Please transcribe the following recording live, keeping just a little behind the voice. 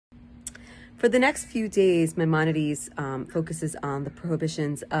For the next few days, Maimonides focuses on the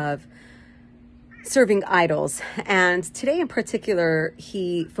prohibitions of serving idols. And today in particular,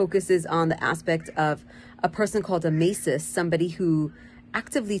 he focuses on the aspect of a person called a masus, somebody who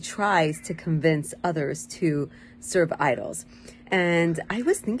actively tries to convince others to serve idols. And I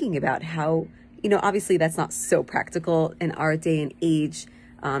was thinking about how, obviously that's not so practical in our day and age,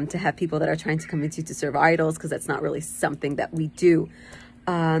 to have people that are trying to convince you to serve idols, because that's not really something that we do.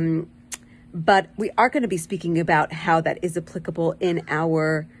 But we are going to be speaking about how that is applicable in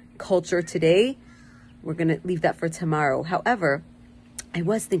our culture today. We're going to leave that for tomorrow. However, I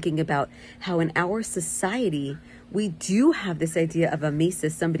was thinking about how in our society, we do have this idea of a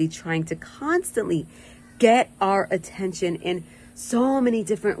masus, somebody trying to constantly get our attention in so many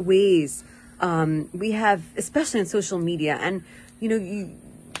different ways. We have, especially on social media and,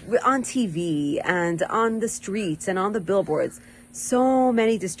 on TV and on the streets and on the billboards, so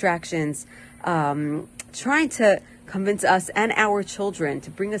many distractions, trying to convince us and our children to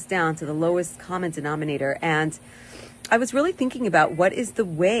bring us down to the lowest common denominator. And I was really thinking about what is the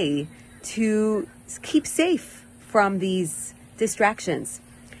way to keep safe from these distractions.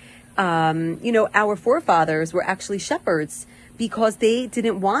 Our forefathers were actually shepherds because they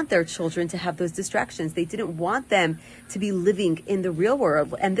didn't want their children to have those distractions. They didn't want them to be living in the real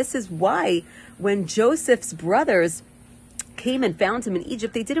world. And this is why when Joseph's brothers came and found him in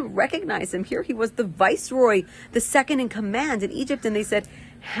Egypt, they didn't recognize him. Here he was, the viceroy, the second in command in Egypt. And they said,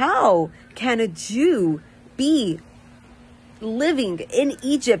 how can a Jew be living in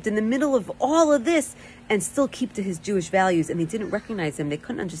Egypt in the middle of all of this and still keep to his Jewish values? And they didn't recognize him. They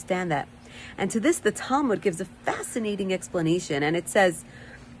couldn't understand that. And to this, the Talmud gives a fascinating explanation. And it says,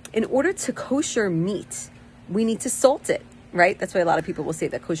 in order to kosher meat, we need to salt it, right? That's why a lot of people will say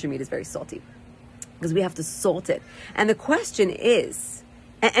that kosher meat is very salty, because we have to salt it. And the question is,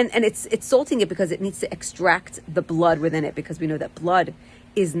 and it's salting it because it needs to extract the blood within it, because we know that blood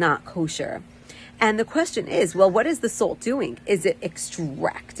is not kosher. And the question is, well, what is the salt doing? Is it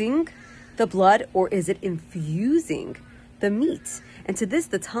extracting the blood, or is it infusing the meat? And to this,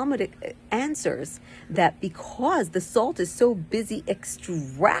 the Talmud answers that because the salt is so busy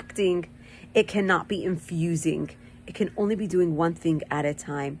extracting, it cannot be infusing. It can only be doing one thing at a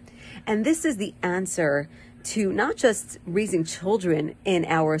time. And this is the answer to not just raising children in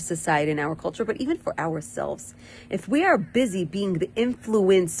our society, in our culture, but even for ourselves. If we are busy being the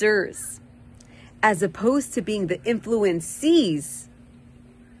influencers, as opposed to being the influencees,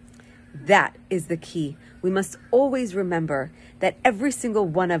 that is the key. We must always remember that every single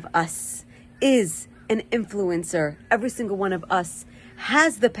one of us is an influencer. Every single one of us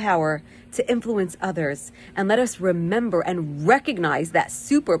has the power to influence others. And let us remember and recognize that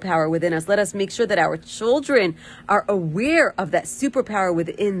superpower within us. Let us make sure that our children are aware of that superpower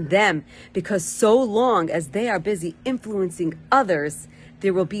within them, because so long as they are busy influencing others,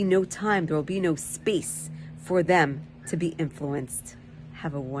 there will be no time, there will be no space for them to be influenced.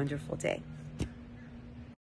 Have a wonderful day.